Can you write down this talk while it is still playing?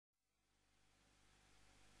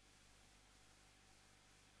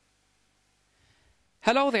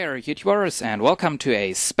Hello there, YouTubers, and welcome to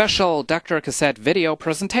a special DrCassette video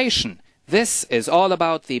presentation. This is all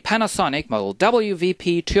about the Panasonic model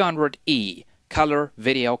WVP-200E color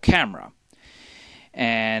video camera.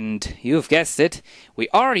 And you've guessed it, we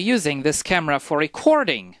are using this camera for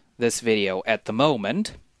recording this video at the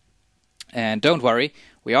moment. And don't worry,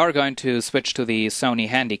 we are going to switch to the Sony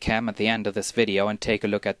Handycam at the end of this video and take a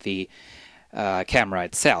look at the camera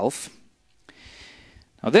itself.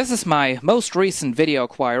 Now, this is my most recent video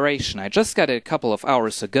acquiration. I just got it a couple of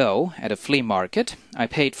hours ago at a flea market. I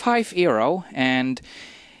paid €5 and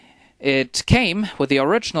it came with the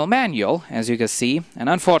original manual, as you can see, and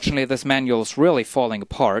unfortunately this manual is really falling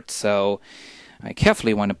apart, so I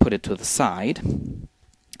carefully want to put it to the side.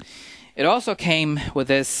 It also came with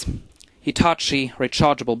this Hitachi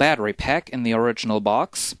rechargeable battery pack in the original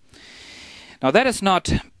box. Now, that is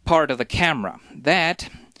not part of the camera.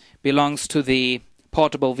 That belongs to the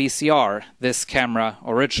portable VCR this camera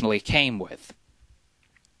originally came with.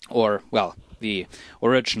 Or, well, the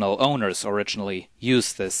original owners originally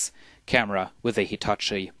used this camera with a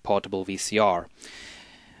Hitachi portable VCR.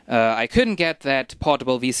 I couldn't get that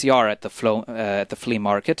portable VCR at the flea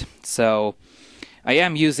market, so I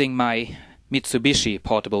am using my Mitsubishi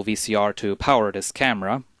portable VCR to power this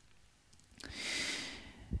camera.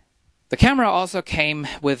 The camera also came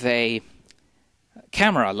with a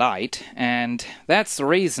camera light, and that's the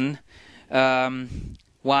reason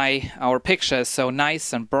why our picture is so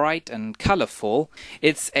nice and bright and colorful.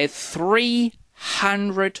 It's a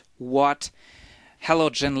 300-watt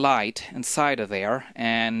halogen light inside of there,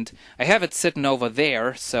 and I have it sitting over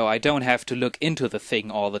there so I don't have to look into the thing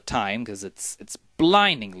all the time because it's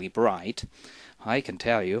blindingly bright. I can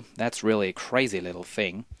tell you, that's really a crazy little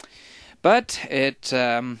thing, but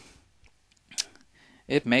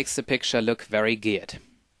it makes the picture look very good.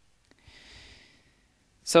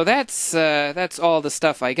 So that's all the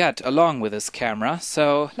stuff I got along with this camera.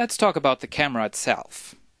 So let's talk about the camera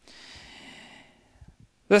itself.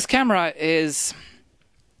 This camera is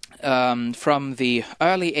from the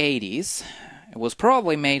early 80s. It was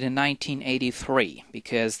probably made in 1983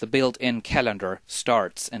 because the built-in calendar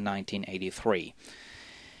starts in 1983.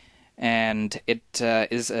 And it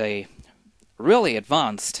is a really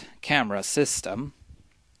advanced camera system.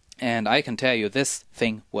 And I can tell you this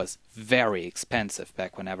thing was very expensive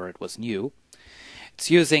back whenever it was new.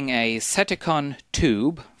 It's using a Saticon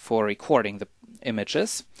tube for recording the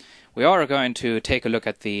images. We are going to take a look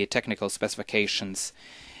at the technical specifications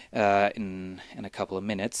in a couple of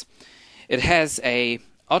minutes. It has a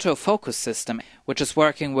autofocus system which is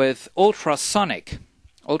working with ultrasonic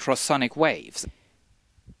waves.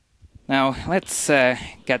 Now let's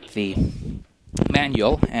get the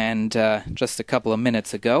manual, and just a couple of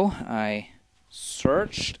minutes ago I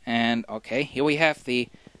searched, and okay, here we have the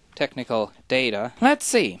technical data. Let's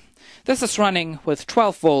see, this is running with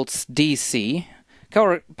 12 volts DC.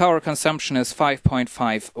 Power consumption is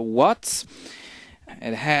 5.5 watts.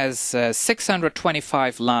 It has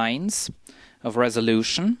 625 lines of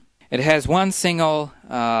resolution. It has one single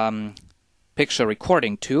picture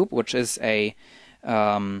recording tube, which is a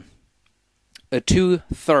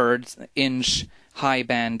 2/3 inch high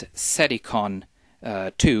band Saticon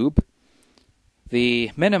tube.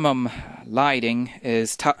 The minimum lighting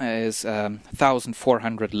is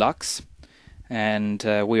 1400 lux, and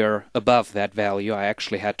we are above that value. I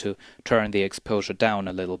actually had to turn the exposure down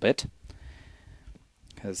a little bit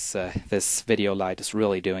because this video light is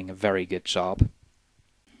really doing a very good job.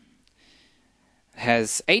 It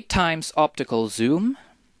has 8 times optical zoom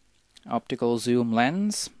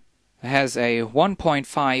lens. It has a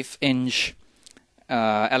 1.5 inch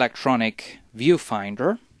electronic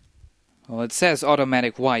viewfinder. Well, it says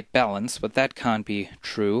automatic white balance, but that can't be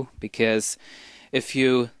true, because if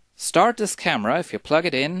you start this camera, if you plug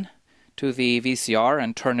it in to the VCR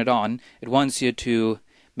and turn it on, it wants you to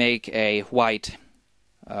make a white,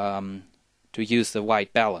 to use the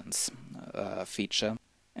white balance feature.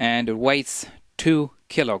 And it weighs 2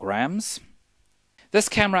 kilograms. This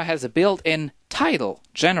camera has a built-in tidal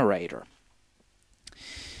generator,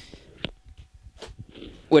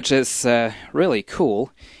 which is really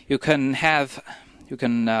cool. You can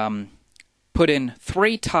put in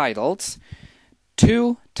 3 titles.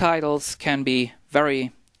 2 titles can be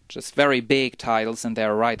very big titles, and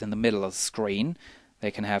they're right in the middle of the screen.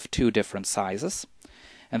 They can have 2 different sizes.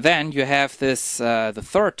 And then you have this, the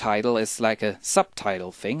third title is like a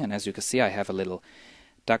subtitle thing, and as you can see I have a little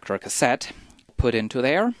DrCassette put into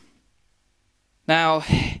there. Now,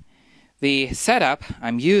 the setup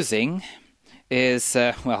I'm using is,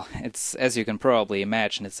 well, it's, as you can probably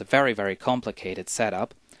imagine, it's a very, very complicated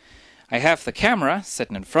setup. I have the camera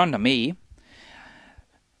sitting in front of me.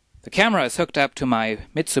 The camera is hooked up to my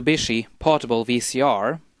Mitsubishi portable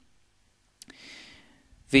VCR.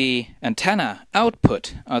 The antenna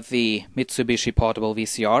output of the Mitsubishi portable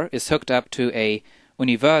VCR is hooked up to a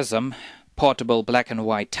Universum portable black and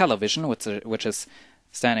white television, which is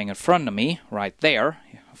standing in front of me right there.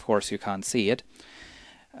 Of course you can't see it,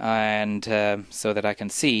 and so that I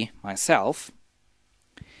can see myself.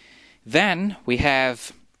 Then we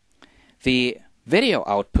have the video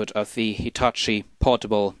output of the Hitachi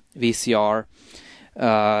portable VCR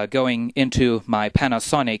going into my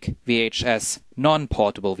Panasonic VHS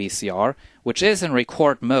non-portable VCR, which is in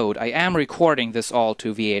record mode. I am recording this all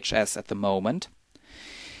to VHS at the moment.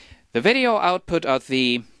 The video output of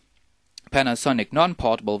the Panasonic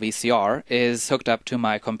non-portable VCR is hooked up to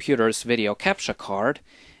my computer's video capture card,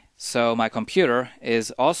 so my computer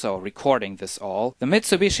is also recording this all. The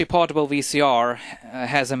Mitsubishi portable VCR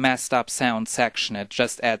has a messed up sound section. It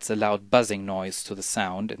just adds a loud buzzing noise to the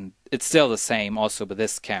sound, and it's still the same also with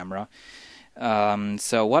this camera.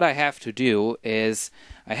 So what I have to do is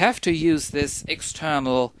I have to use this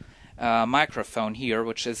external microphone here,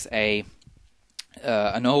 which is an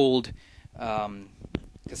old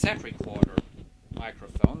cassette recorder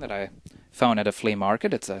microphone that I found at a flea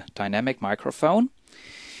market. It's a dynamic microphone.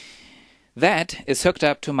 That is hooked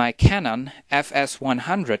up to my Canon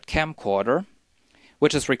FS100 camcorder,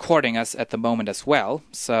 which is recording us at the moment as well.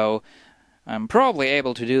 So I'm probably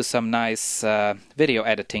able to do some nice video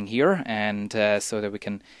editing here, and so that we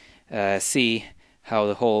can see how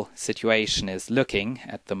the whole situation is looking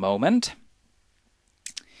at the moment.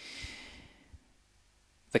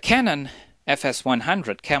 The Canon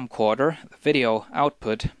FS100 camcorder, the video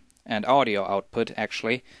output and audio output,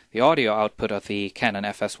 actually, the audio output of the Canon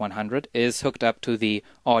FS100 is hooked up to the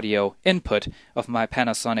audio input of my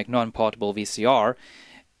Panasonic non-portable VCR,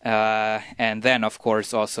 and then of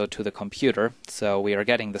course also to the computer, so we are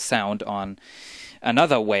getting the sound on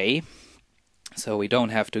another way, so we don't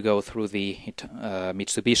have to go through the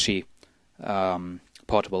Mitsubishi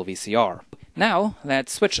portable VCR. Now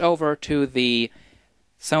let's switch over to the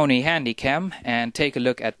Sony Handycam and take a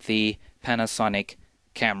look at the Panasonic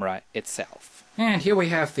camera itself. And here we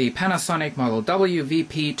have the Panasonic model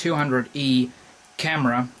WVP-200E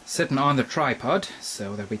camera sitting on the tripod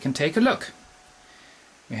so that we can take a look.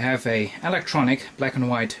 We have a electronic black and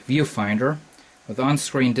white viewfinder with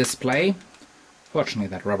on-screen display. Fortunately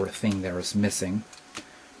that rubber thing there is missing.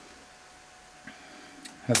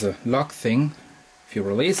 Has a lock thing. If you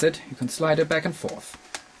release it, you can slide it back and forth.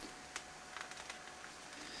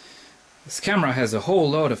 This camera has a whole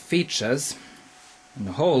load of features and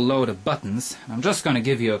a whole load of buttons. I'm just going to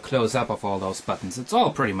give you a close-up of all those buttons. It's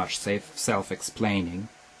all pretty much self-explaining.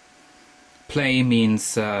 Play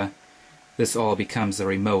means this all becomes a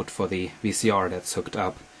remote for the VCR that's hooked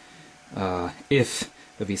up, if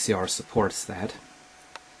the VCR supports that.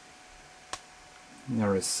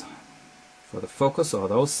 There is for the focus, all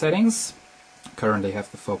those settings. Currently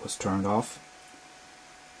have the focus turned off.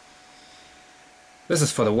 This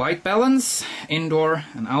is for the white balance, indoor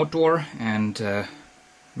and outdoor, and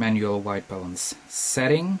manual white balance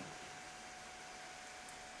setting.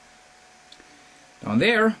 Down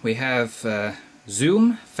there we have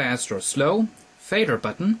zoom, fast or slow, fader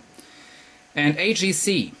button, and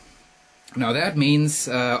AGC. Now that means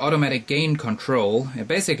automatic gain control. It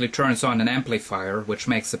basically turns on an amplifier, which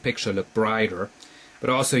makes the picture look brighter, but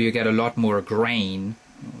also you get a lot more grain,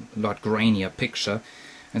 a lot grainier picture.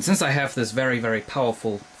 And since I have this very, very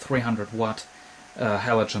powerful 300 watt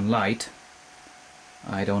halogen light,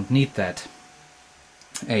 I don't need that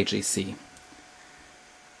AGC.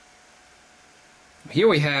 Here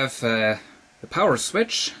we have the power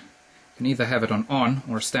switch. You can either have it on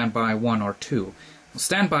or standby 1 or 2.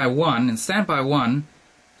 Standby 1, in standby 1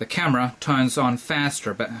 the camera turns on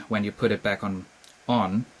faster when you put it back on.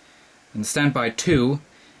 In standby 2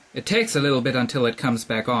 it takes a little bit until it comes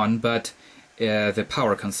back on, but the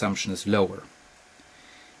power consumption is lower.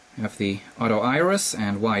 You have the auto iris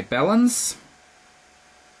and white balance.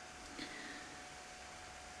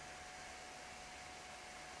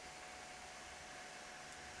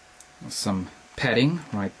 Some padding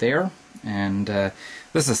right there, and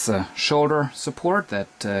this is a shoulder support that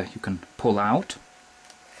you can pull out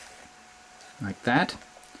like that.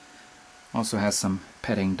 Also has some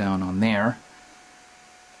padding down on there.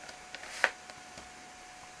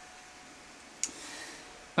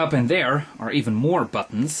 Up in there are even more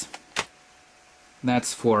buttons.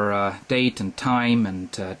 That's for date and time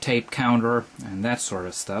and tape counter and that sort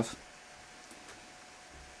of stuff.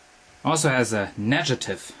 Also has a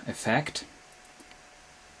negative effect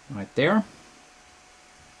right there.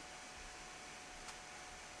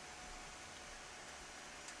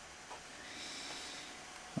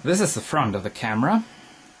 This is the front of the camera.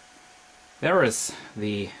 There is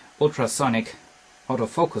the ultrasonic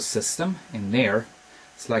autofocus system in there.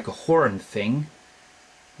 It's like a horn thing,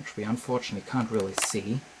 which we unfortunately can't really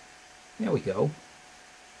see. There we go.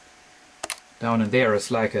 Down in there is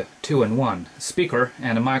like a 2-in-1, a speaker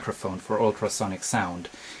and a microphone for ultrasonic sound.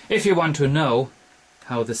 If you want to know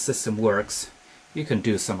how this system works, you can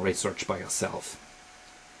do some research by yourself.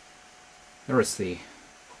 There is the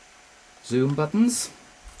zoom buttons.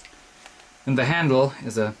 In the handle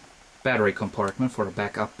is a battery compartment for a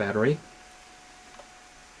backup battery.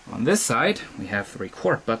 On this side we have the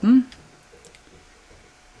record button.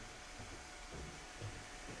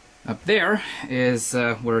 Up there is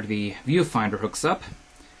where the viewfinder hooks up.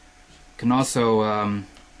 You can also,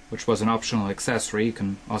 which was an optional accessory, you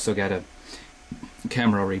can also get a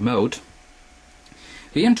camera remote.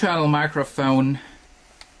 The internal microphone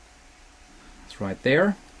is right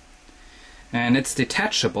there, and it's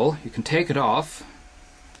detachable. You can take it off.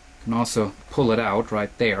 You can also pull it out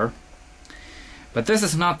right there. But this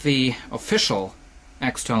is not the official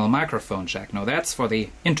external microphone jack. No, that's for the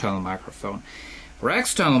internal microphone. For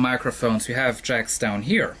external microphones, you have jacks down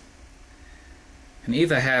here. You can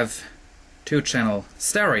either have 2-channel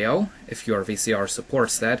stereo, if your VCR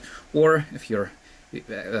supports that, or if your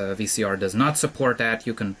VCR does not support that,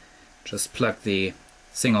 you can just plug the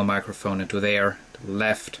single microphone into there, the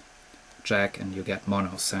left jack, and you get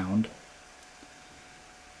mono sound.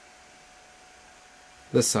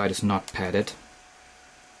 This side is not padded.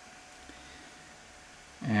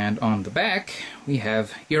 And on the back we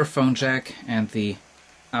have earphone jack and the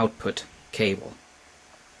output cable.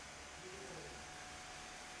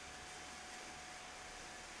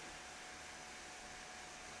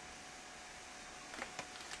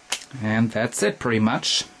 And that's it pretty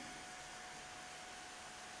much.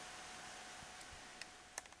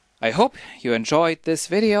 I hope you enjoyed this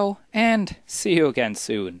video and see you again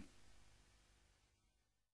soon.